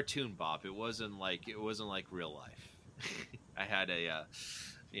cartoon bop. It wasn't like real life. I had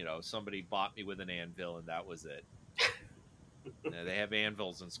somebody bought me with an anvil, and that was it. They have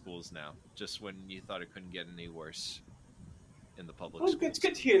anvils in schools now, just when you thought it couldn't get any worse in the public schools. It's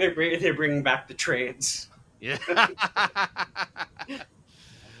good to hear they're bringing back the trades. Yeah.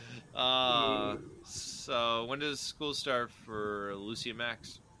 So when does school start for Lucy and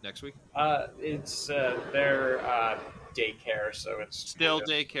Max? Next week? It's their daycare, so it's still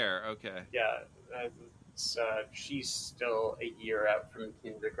daycare. Okay. Yeah, she's still a year out from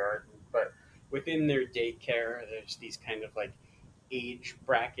kindergarten, but within their daycare, there's these kind of like age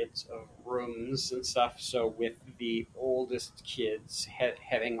brackets of rooms and stuff. So with the oldest kids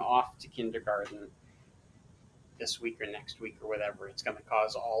heading off to kindergarten this week or next week or whatever, it's going to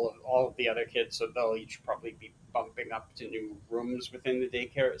cause all of the other kids, so they'll each probably be bumping up to new rooms within the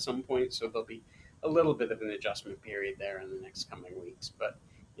daycare at some point. So there'll be a little bit of an adjustment period there in the next coming weeks, but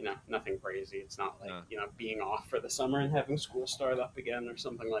nothing crazy. It's not like being off for the summer and having school start up again or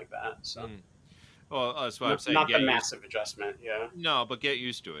something like that. So. Well, that's what I'm saying. Not the massive adjustment, yeah. No, but get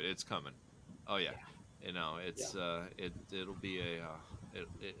used to it. It's coming. Oh yeah. It's it'll be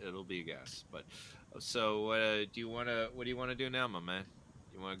a guess. But so what do you want to do now, my man?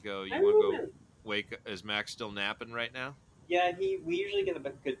 You want to go? You want to go? Wake? Is Max still napping right now? Yeah, we usually get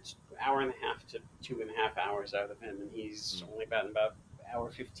about a good hour and a half to 2.5 hours out of him, and he's only about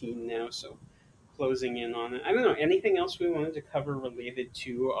hour 15 now, so. Closing in on it. I don't know. Anything else we wanted to cover related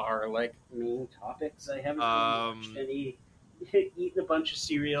to our main topics? I haven't watched any, eaten a bunch of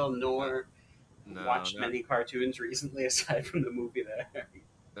cereal, nor watched many cartoons recently, aside from the movie there.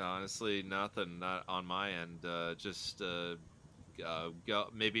 Honestly, nothing. Not on my end. Just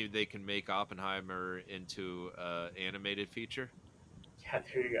maybe they can make Oppenheimer into animated feature. Yeah,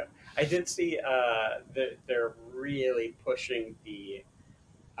 there you go. I did see that they're really pushing the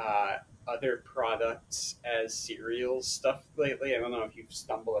uh, other products as cereal stuff lately. I don't know if you've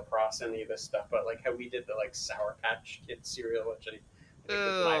stumbled across any of this stuff, but like how we did the like Sour Patch Kid cereal, which I think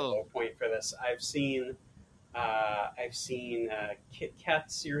was my Oh. low point for this. I've seen Kit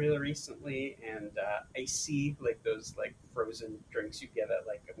Kat cereal recently, and icy, like those like frozen drinks you get at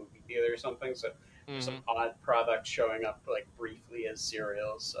like a movie theater or something. So there's some Hmm. odd products showing up like briefly as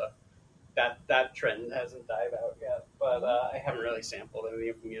cereals. So that trend hasn't died out yet, but I haven't really sampled any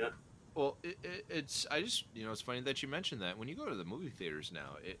of them yet. Well, it's I just it's funny that you mentioned that. When you go to the movie theaters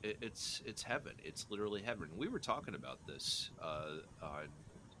now, it's heaven. It's literally heaven. We were talking about this on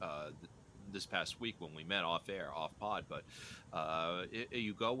this past week when we met off air, off pod. But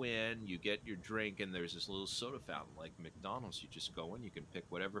you go in, you get your drink, and there's this little soda fountain like McDonald's. You just go in, you can pick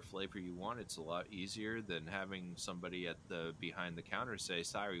whatever flavor you want. It's a lot easier than having somebody at the behind the counter say,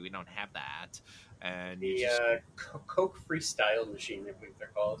 "Sorry, we don't have that," and you The just Coke Freestyle machine, I believe they're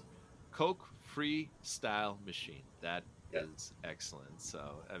called. Coke freestyle machine. That Yeah. is excellent.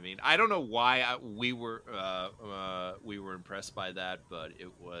 So, I mean, I don't know why we were impressed by that, but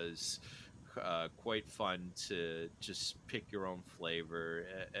it was quite fun to just pick your own flavor.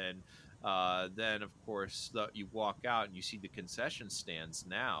 And then, of course, you walk out and you see the concession stands.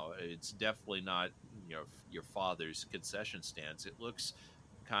 Now, it's definitely not your father's concession stands. It looks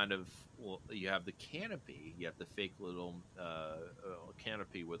kind of, well, you have the canopy, you have the fake little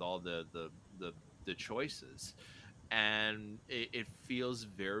canopy with all the choices, and it feels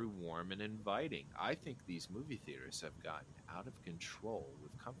very warm and inviting. I think these movie theaters have gotten out of control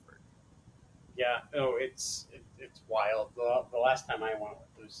with comfort. Yeah, no, it's wild. The last time I went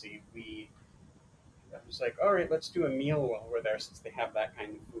with Lucy, I was like, all right, let's do a meal while we're there since they have that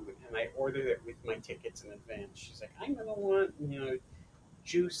kind of food. And I ordered it with my tickets in advance. She's like, I'm gonna want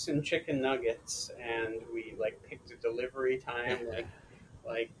juice and chicken nuggets, and we like picked a delivery time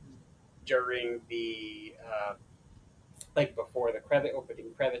like during the like before the opening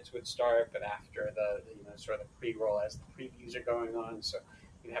credits would start, but after the sort of pre-roll as the previews are going on. So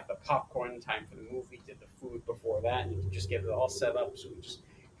you have the popcorn time for the movie, did the food before that, and you just get it all set up. So we just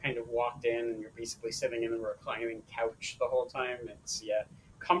kind of walked in, and you're basically sitting in a reclining couch the whole time. It's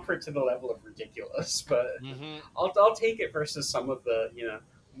comfort to the level of ridiculous, but Mm-hmm. I'll take it versus some of the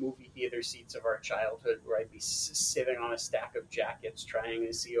movie theater seats of our childhood where I'd be sitting on a stack of jackets trying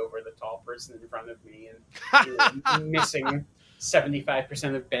to see over the tall person in front of me and missing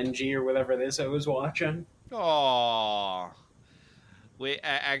 75% of Benji or whatever it is I was watching. Oh, wait!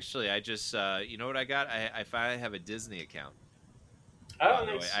 Actually, I just you know what I got? I finally have a Disney account. By Oh,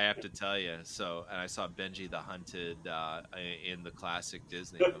 the way, nice. I have to tell you. So, and I saw Benji the Hunted in the classic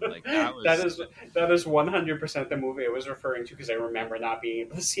Disney. I'm like, that was that is 100% the movie I was referring to because I remember not being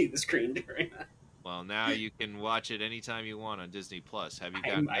able to see the screen during that. well. Now you can watch it anytime you want on Disney Plus. Have you I,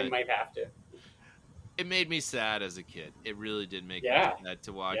 gotten I it? might have to. It made me sad as a kid. It really did make Yeah. me sad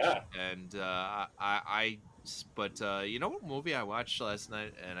to watch. Yeah. And but you know what movie I watched last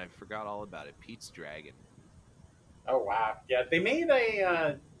night and I forgot all about it? Pete's Dragon. Oh wow! Yeah, they made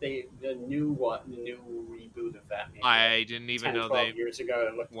a new reboot of that. Maybe I didn't even 10, know 12 they. years ago.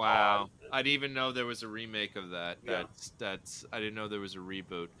 It looked Wow, odd. I didn't even know there was a remake of that. Yeah. That's I didn't know there was a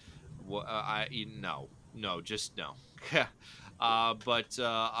reboot. No, just no. But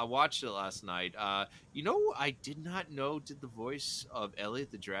I watched it last night. I did not know did the voice of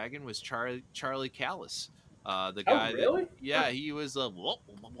Elliot the Dragon was Charlie Callis. The guy Oh really? that he was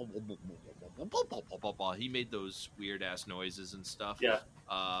he made those weird ass noises and stuff. Yeah.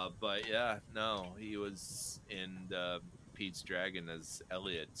 But yeah, no, he was in Pete's Dragon as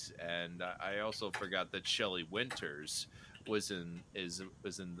Elliot, and I also forgot that Shelley Winters was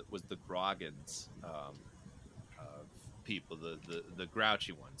the Groggins people, the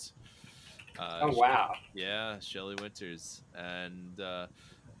grouchy ones. Oh wow! Yeah, Shelley Winters, and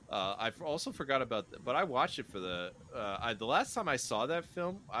I also forgot about but I watched it for the last time I saw that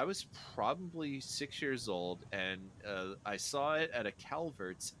film, I was probably 6 years old, and I saw it at a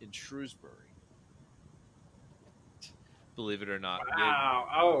Calvert's in Shrewsbury. Believe it or not. Wow!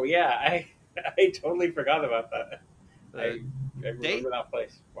 Oh yeah, I totally forgot about that. Uh, I remember that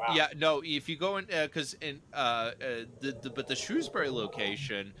place. Wow. Yeah, no. If you go in, because the Shrewsbury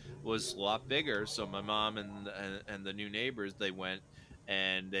location was a lot bigger. So my mom and the new neighbors, they went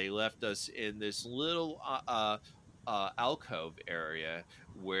and they left us in this little alcove area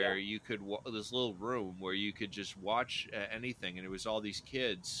where you could this little room where you could just watch anything, and it was all these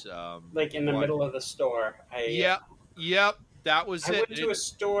kids. Like in the middle of the store. Yep. That was I it. went to a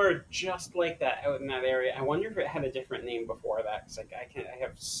store just like that out in that area. I wonder if it had a different name before that, because like I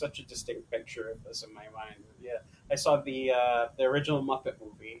have such a distinct picture of this in my mind. Yeah, I saw the original Muppet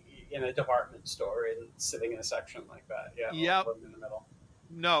movie in a department store and sitting in a section like that. Yeah, Yep. in the middle.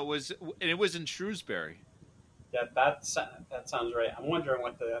 No, it was in Shrewsbury. Yeah, that sounds right. I'm wondering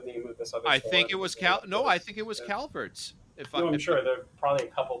what the name of this other I store think it was Cal. No, I think it was Yeah. Calvert's. No, I'm sure there are probably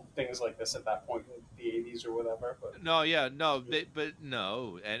a couple things like this at that point in the 80s or whatever. But No, yeah, no, but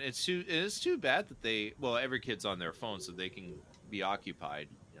no, and it's too bad that every kid's on their phone, so they can be occupied,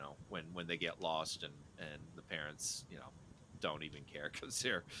 when they get lost, and the parents, don't even care because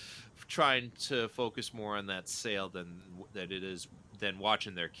they're trying to focus more on that sale than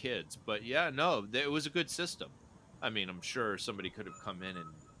watching their kids. But yeah, no, it was a good system. I mean, I'm sure somebody could have come in and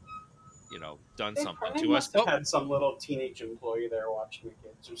done they something probably to us. must have had some little teenage employee there watching the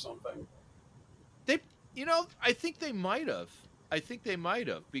kids or something. They, I think they might have. I think they might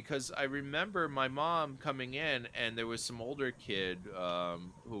have, because I remember my mom coming in and there was some older kid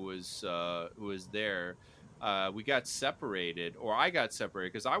who was there. We got separated, or I got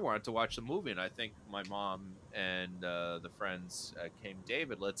separated because I wanted to watch the movie, and I think my mom and the friends came.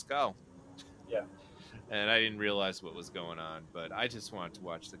 David, let's go. Yeah. And I didn't realize what was going on, but I just wanted to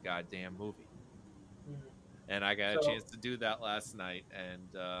watch the goddamn movie. Mm-hmm. And I got a chance to do that last night, and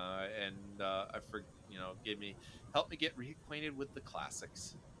help me get reacquainted with the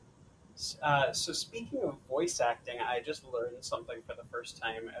classics. So speaking of voice acting, I just learned something for the first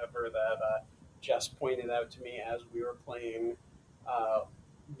time ever that Jess pointed out to me as we were playing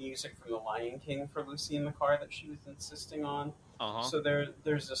music from The Lion King for Lucy in the car that she was insisting on. Uh-huh. So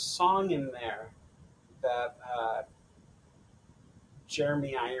there's a song in there that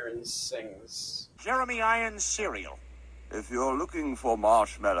Jeremy Irons sings. Jeremy Irons cereal. If you're looking for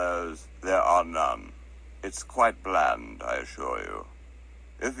marshmallows, there are none. It's quite bland, I assure you.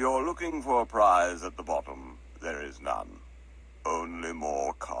 If you're looking for a prize at the bottom, there is none. Only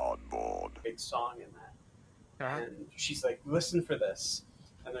more cardboard. Big song in that. Uh-huh. And she's like, listen for this.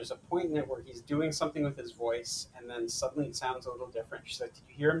 And there's a point in it where he's doing something with his voice, and then suddenly it sounds a little different. She's like, did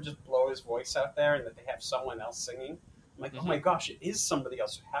you hear him just blow his voice out there, and that they have someone else singing? I'm like, oh my gosh, it is somebody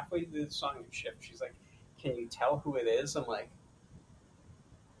else. So halfway through the song, it shifts. She's like, can you tell who it is? I'm like,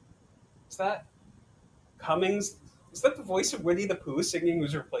 is that Cummings? Is that the voice of Winnie the Pooh singing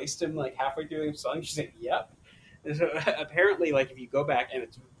who's replaced him like halfway through the song? She's like, yep. And so, apparently, like, if you go back, and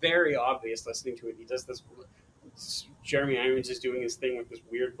it's very obvious listening to it, he does this. Jeremy Irons is doing his thing with this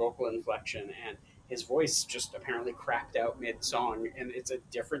weird vocal inflection, and his voice just apparently cracked out mid-song, and it's a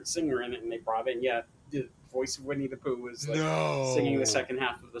different singer in it, and they brought in, the voice of Winnie the Pooh was like singing the second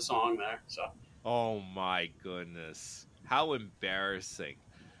half of the song there. So, oh my goodness, how embarrassing!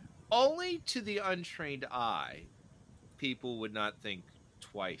 Only to the untrained eye, people would not think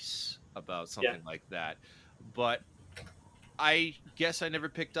twice about something like that. But I guess I never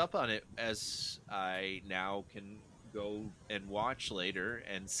picked up on it, as I now can go and watch later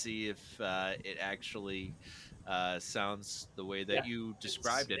and see if it actually sounds the way that you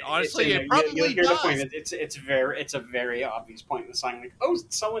described it. Honestly, it probably does. does. The point. It's a very obvious point in the song. Like, oh,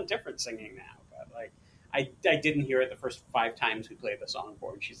 it's someone different singing now. But like, I didn't hear it the first 5 times we played the song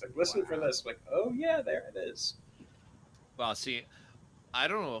for, and she's like, listen for this. I'm like, oh yeah, there it is. Well, see, I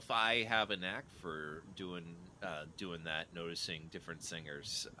don't know if I have a knack for doing that, noticing different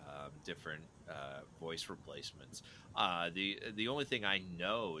singers, different voice replacements. The only thing I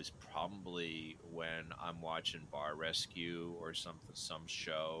know is probably when I'm watching Bar Rescue or some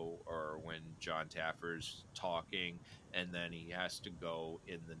show, or when John Taffer's talking and then he has to go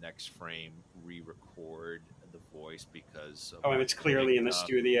in the next frame re-record the voice because of and it's clearly in the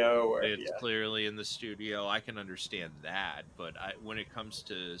studio. Or, it's clearly in the studio. I can understand that, but when it comes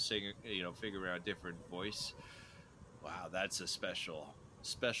to singing, figuring out different voice, wow, that's a special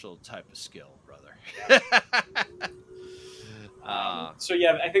type of skill, brother. So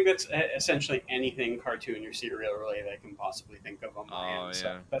yeah, I think that's essentially anything cartoon or serial related I can possibly think of on my end.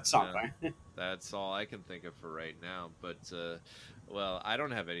 So that's something. Yeah. That's all I can think of for right now. But well, I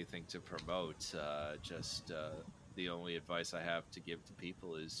don't have anything to promote. Just the only advice I have to give to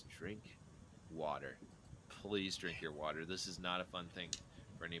people is drink water. Please drink your water. This is not a fun thing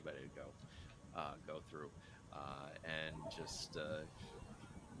for anybody to go through, and just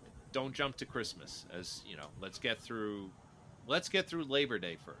don't jump to Christmas. As you know, let's get through Labor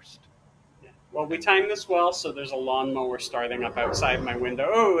Day first. Yeah. Well, we timed this well, so there's a lawnmower starting up outside my window.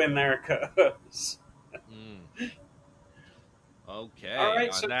 Oh, and there it goes. Okay. All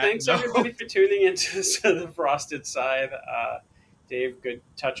right. So thanks everybody for tuning into the Frosted Side. Dave, good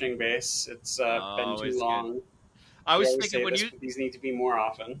touching base. It's been too long. I We was always thinking say when this, you, but these need to be more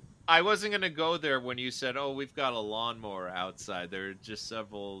often. I wasn't gonna go there when you said, "Oh, we've got a lawnmower outside." There are just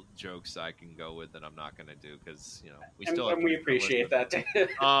several jokes I can go with that I'm not gonna do because we still have And we to listen. appreciate that, Dave.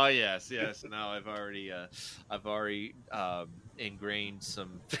 Oh yes, yes. No, I've already ingrained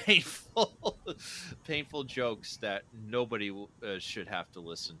some painful jokes that nobody should have to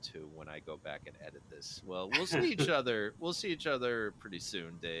listen to when I go back and edit this. Well, we'll see each other. We'll see each other pretty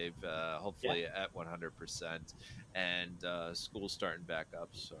soon, Dave. Hopefully at 100%, and school's starting back up.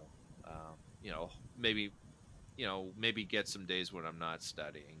 So, maybe maybe get some days when I'm not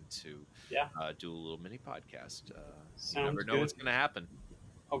studying to Yeah, do a little mini podcast. You sounds never know good. what's going to happen.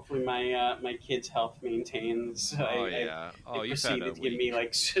 Hopefully, my kid's health maintains. Oh yeah. They Oh, you've had a proceeded to give week. me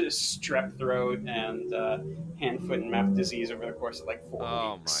like strep throat and hand, foot, and mouth disease over the course of like 4 Oh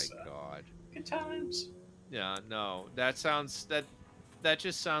my weeks. god. Good times. Yeah. No. That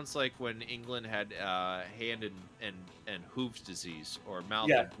just sounds like when England had hand and hooves disease or mouth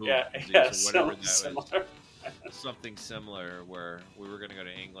Yeah, and hooves yeah, disease yeah. or whatever that was. Similar. Something similar where we were going to go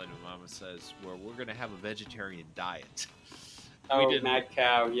to England and Mama says, "Well, we're going to have a vegetarian diet." Oh, didn't- mad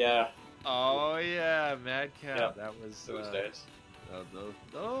cow. Yeah, Oh yeah, Mad Cow. Yeah, That was those days.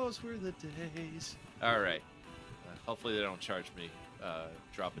 those were the days. All right. Hopefully they don't charge me.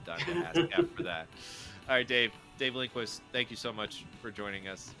 Drop a dime to ask for that. All right, Dave. Dave Lindquist, thank you so much for joining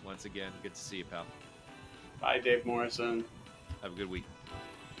us once again. Good to see you, pal. Bye, Dave Morrison. Have a good week.